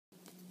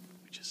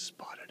just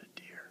spotted a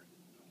deer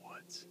in the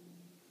woods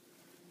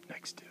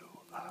next to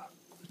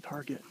the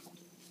target.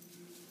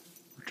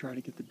 We're trying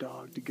to get the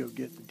dog to go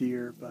get the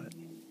deer, but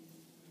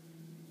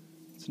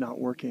it's not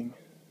working.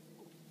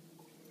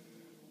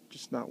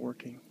 Just not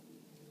working.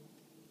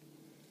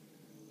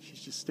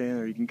 She's just standing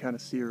there. You can kind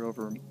of see her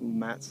over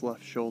Matt's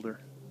left shoulder.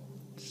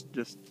 It's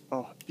just,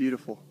 oh,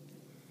 beautiful.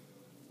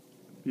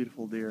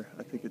 Beautiful deer.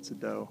 I think it's a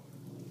doe.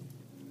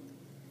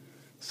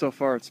 So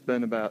far it's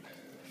been about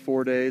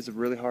 4 days of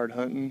really hard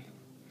hunting.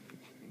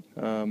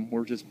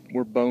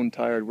 We're bone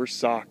tired. We're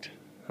socked,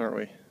 aren't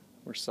we?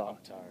 We're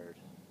socked. Tired.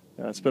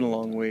 It's been a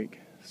long week.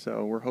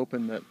 So we're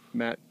hoping that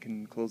Matt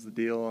can close the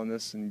deal on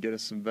this and get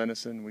us some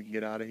venison. We can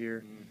get out of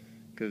here.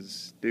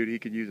 Because, dude, he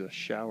could use a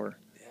shower.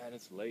 Yeah, and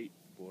it's late,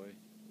 boy.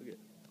 Look at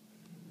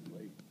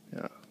late.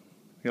 Yeah.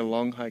 We got a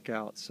long hike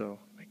out, so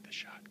make the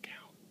shot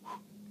count. Whew.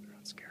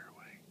 Don't scare her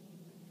away.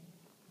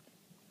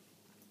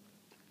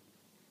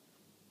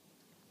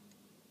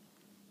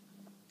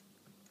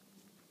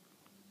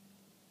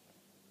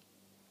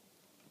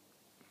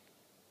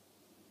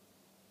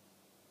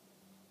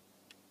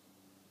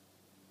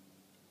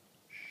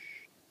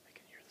 Shh. I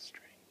can hear the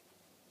string.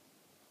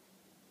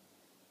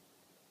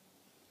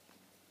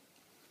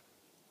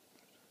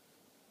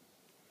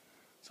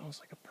 It's almost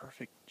like a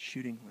perfect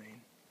shooting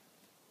lane.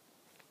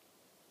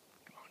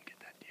 Come on, get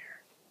that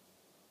deer.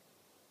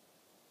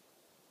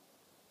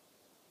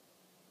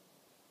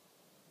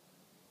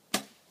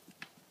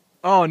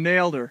 Oh,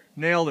 nailed her.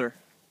 Nailed her.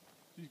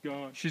 She's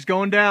gone. She's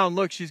going down.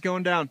 Look, she's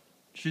going down.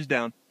 She's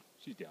down.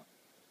 She's down.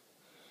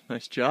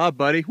 Nice job,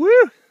 buddy.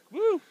 Woo!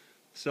 Woo!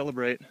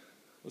 Celebrate.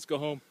 Let's go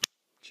home.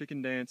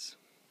 Chicken dance.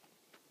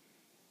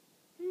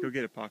 Go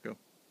get it, Paco.